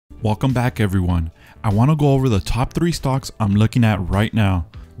Welcome back everyone. I want to go over the top 3 stocks I'm looking at right now.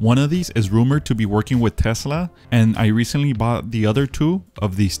 One of these is rumored to be working with Tesla, and I recently bought the other 2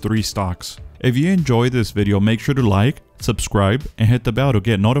 of these 3 stocks. If you enjoyed this video, make sure to like, subscribe, and hit the bell to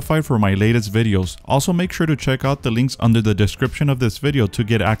get notified for my latest videos. Also make sure to check out the links under the description of this video to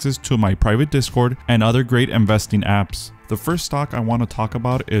get access to my private Discord and other great investing apps. The first stock I want to talk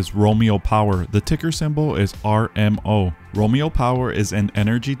about is Romeo Power. The ticker symbol is RMO. Romeo Power is an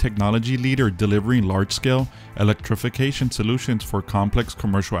energy technology leader delivering large-scale electrification solutions for complex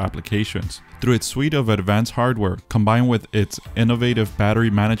commercial applications. Through its suite of advanced hardware, combined with its innovative battery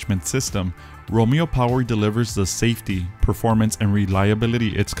management system, Romeo Power delivers the safety, performance, and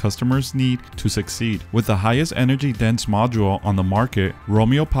reliability its customers need to succeed. With the highest energy-dense module on the market,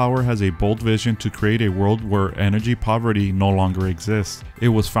 Romeo Power has a bold vision to create a world where energy poverty no longer exists. It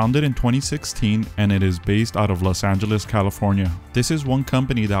was founded in 2016 and it is based out of Los Angeles, California. This is one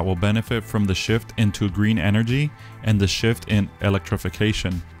company that will benefit from the shift into green energy and the shift in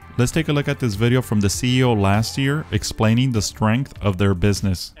electrification. Let's take a look at this video from the CEO last year explaining the strength of their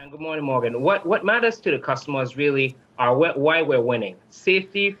business. And good morning, Morgan. What matters to the customers really are why we're winning: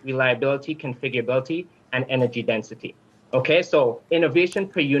 safety, reliability, configurability, and energy density. Okay, so innovation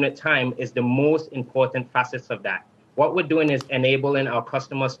per unit time is the most important facets of that. What we're doing is enabling our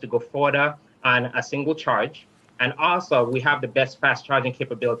customers to go further on a single charge. And also we have the best fast charging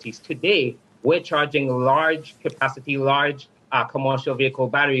capabilities. Today, we're charging large capacity, commercial vehicle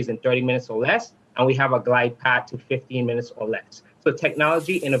batteries in 30 minutes or less, and we have a glide path to 15 minutes or less. So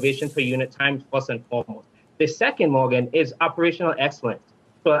technology, innovation per unit time, first and foremost. The second, Morgan, is operational excellence.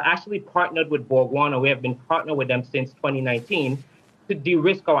 So I actually partnered with BorgWarner. We have been partnered with them since 2019 to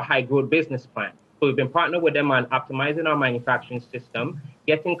de-risk our high growth business plan. So we've been partnered with them on optimizing our manufacturing system,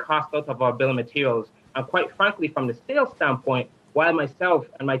 getting cost out of our bill of materials, and quite frankly, from the sales standpoint, while myself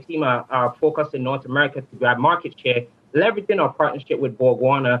and my team are focused in North America to grab market share, leveraging our partnership with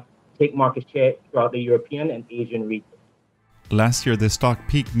BorgWarner to take market share throughout the European and Asian region. Last year, this stock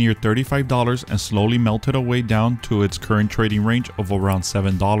peaked near $35 and slowly melted away down to its current trading range of around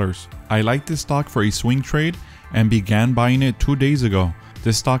 $7. I like this stock for a swing trade and began buying it 2 days ago.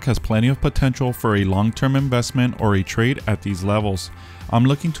 This stock has plenty of potential for a long-term investment or a trade at these levels. I'm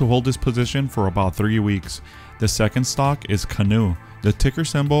looking to hold this position for about 3 weeks. The second stock is Canoo. The ticker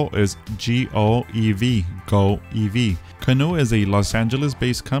symbol is GOEV, GOEV. Canoo is a Los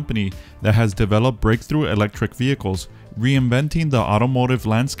Angeles-based company that has developed breakthrough electric vehicles, reinventing the automotive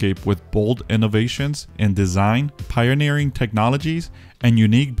landscape with bold innovations in design, pioneering technologies, and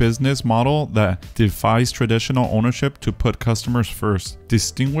unique business model that defies traditional ownership to put customers first.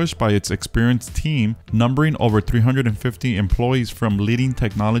 Distinguished by its experienced team, numbering over 350 employees from leading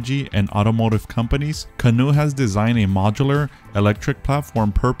technology and automotive companies, Canoo has designed a modular electric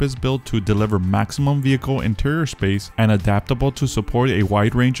platform purpose-built to deliver maximum vehicle interior space and adaptable to support a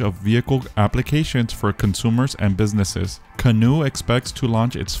wide range of vehicle applications for consumers and businesses. Canoo expects to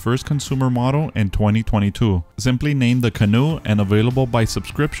launch its first consumer model in 2022, simply named the Canoo and available by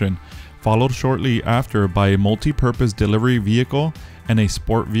subscription, followed shortly after by a multi-purpose delivery vehicle and a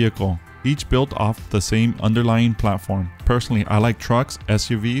sport vehicle, each built off the same underlying platform. Personally, I like trucks,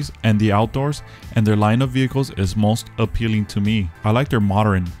 SUVs, and the outdoors, and their line of vehicles is most appealing to me. I like their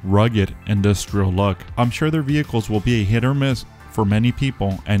modern, rugged, industrial look. I'm sure their vehicles will be a hit or miss for many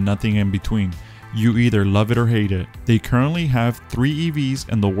people and nothing in between. You either love it or hate it. They currently have 3 EVs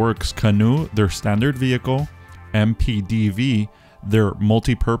in the works: Canoo, their standard vehicle, MPDV, their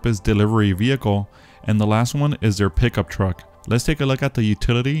multi-purpose delivery vehicle, and the last one is their pickup truck. Let's take a look at the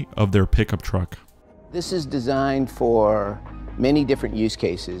utility of their pickup truck. This is designed for many different use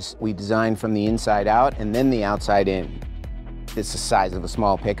cases. We designed from the inside out and then the outside in. It's the size of a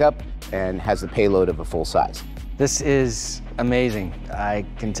small pickup and has the payload of a full size. This is amazing. I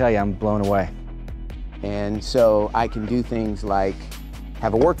can tell you, I'm blown away. And so I can do things like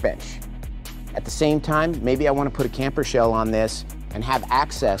have a workbench. At the same time, maybe I want to put a camper shell on this and have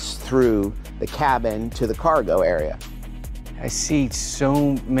access through the cabin to the cargo area. I see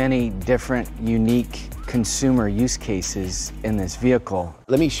so many different unique consumer use cases in this vehicle.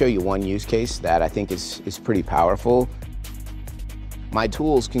 Let me show you one use case that I think is pretty powerful. My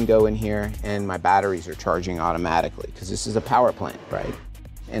tools can go in here and my batteries are charging automatically because this is a power plant, right?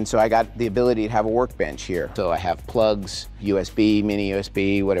 And so I got the ability to have a workbench here. So I have plugs, USB, mini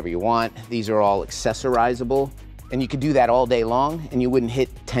USB, whatever you want. These are all accessorizable. And you could do that all day long and you wouldn't hit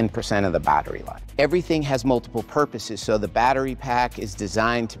 10% of the battery life. Everything has multiple purposes. So the battery pack is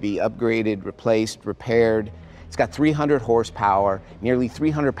designed to be upgraded, replaced, repaired. It's got 300 horsepower, nearly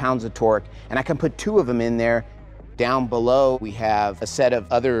 300 pounds of torque, and I can put 2 of them in there Down below, we have a set of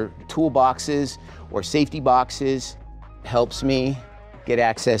other toolboxes or safety boxes. Helps me get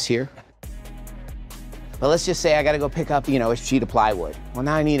access here. But let's just say I gotta go pick up, a sheet of plywood. Well,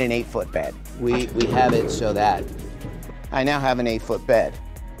 now I need an 8-foot bed. We have it so that I now have an 8-foot bed.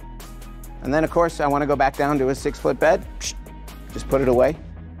 And then of course, I wanna go back down to a 6-foot bed. Just put it away.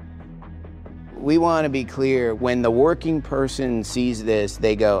 We wanna be clear, when the working person sees this,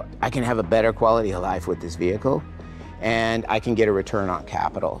 they go, I can have a better quality of life with this vehicle, and I can get a return on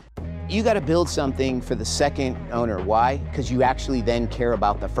capital. You gotta build something for the second owner. Why? Because you actually then care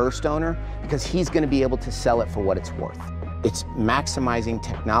about the first owner, because he's gonna be able to sell it for what it's worth. It's maximizing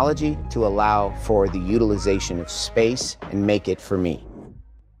technology to allow for the utilization of space and make it for me.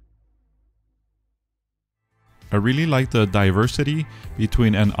 I really like the diversity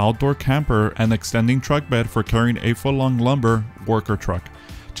between an outdoor camper and extending truck bed for carrying 8-foot-long lumber worker truck.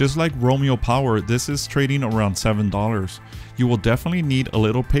 Just like Romeo Power, this is trading around $7. You will definitely need a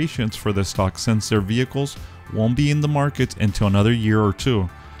little patience for this stock since their vehicles won't be in the market until another year or two.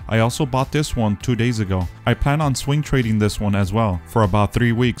 I also bought this one 2 days ago. I plan on swing trading this one as well for about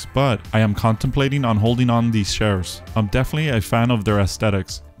 3 weeks, but I am contemplating on holding on these shares. I'm definitely a fan of their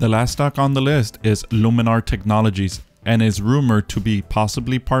aesthetics. The last stock on the list is Luminar Technologies and is rumored to be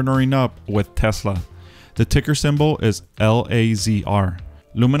possibly partnering up with Tesla. The ticker symbol is LAZR.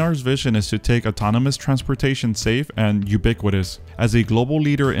 Luminar's vision is to take autonomous transportation safe and ubiquitous. As a global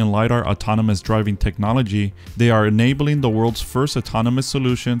leader in Lidar autonomous driving technology, they are enabling the world's first autonomous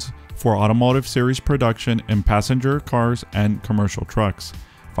solutions for automotive series production in passenger cars and commercial trucks.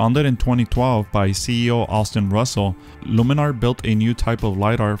 Founded in 2012 by CEO Austin Russell, Luminar built a new type of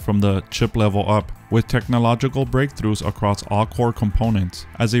LiDAR from the chip level up, with technological breakthroughs across all core components.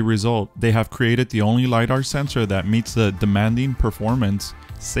 As a result, they have created the only LiDAR sensor that meets the demanding performance,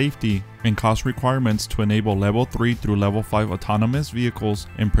 safety, and cost requirements to enable Level 3 through Level 5 autonomous vehicles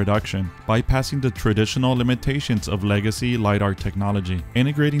in production, bypassing the traditional limitations of legacy LiDAR technology.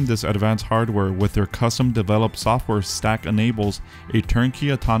 Integrating this advanced hardware with their custom-developed software stack enables a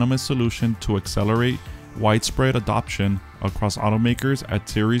turnkey autonomous solution to accelerate widespread adoption across automakers at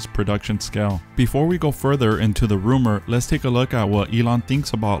series production scale. Before we go further into the rumor, let's take a look at what Elon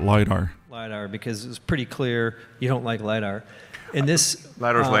thinks about LiDAR. LiDAR, because it's pretty clear you don't like LiDAR. And this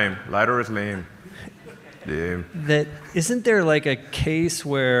LiDAR's lame. LiDAR is lame. Damn. That isn't there like a case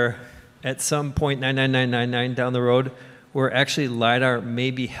where at some point 99999 down the road where actually LiDAR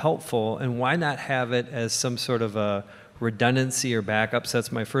may be helpful, and why not have it as some sort of a redundancy or backup? So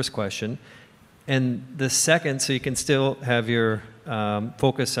that's my first question. And the second, so you can still have your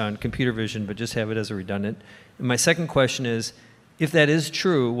focus on computer vision, but just have it as a redundant. And my second question is, if that is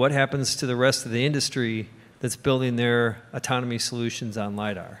true, what happens to the rest of the industry that's building their autonomy solutions on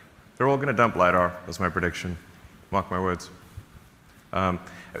LiDAR? They're all going to dump LiDAR, that's my prediction. Mark my words.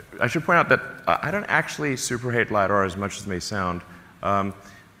 I should point out that I don't actually super hate LiDAR as much as it may sound,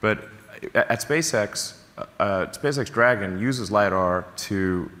 but at SpaceX, SpaceX Dragon uses LiDAR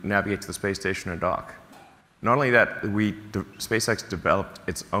to navigate to the space station and dock. Not only that, SpaceX developed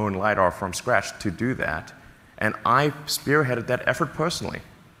its own LiDAR from scratch to do that, and I spearheaded that effort personally.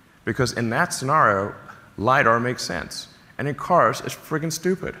 Because in that scenario, LiDAR makes sense. And in cars, it's friggin'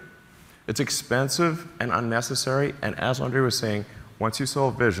 stupid. It's expensive and unnecessary, and as Andre was saying, once you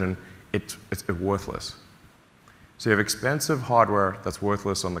solve vision, it's worthless. So you have expensive hardware that's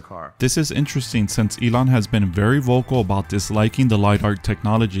worthless on the car. This is interesting since Elon has been very vocal about disliking the LiDAR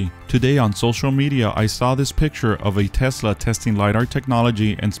technology. Today on social media, I saw this picture of a Tesla testing LiDAR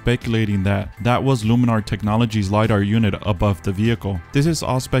technology and speculating that that was Luminar Technologies' LiDAR unit above the vehicle. This is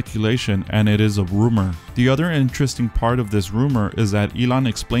all speculation and it is a rumor. The other interesting part of this rumor is that Elon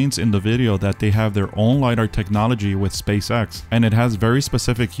explains in the video that they have their own LiDAR technology with SpaceX, and it has very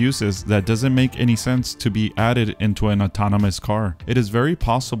specific uses that doesn't make any sense to be added into an autonomous car. It is very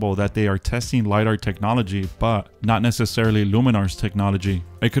possible that they are testing LiDAR technology, but not necessarily Luminar's technology.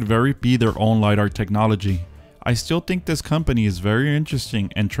 It could very be their own LiDAR technology. I still think this company is very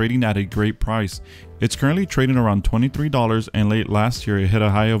interesting and trading at a great price. It's currently trading around $23, and late last year it hit a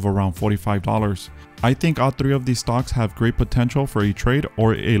high of around $45. I think all three of these stocks have great potential for a trade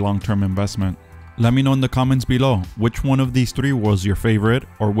or a long-term investment. Let me know in the comments below which one of these three was your favorite,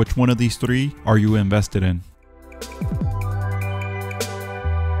 or which one of these three are you invested in.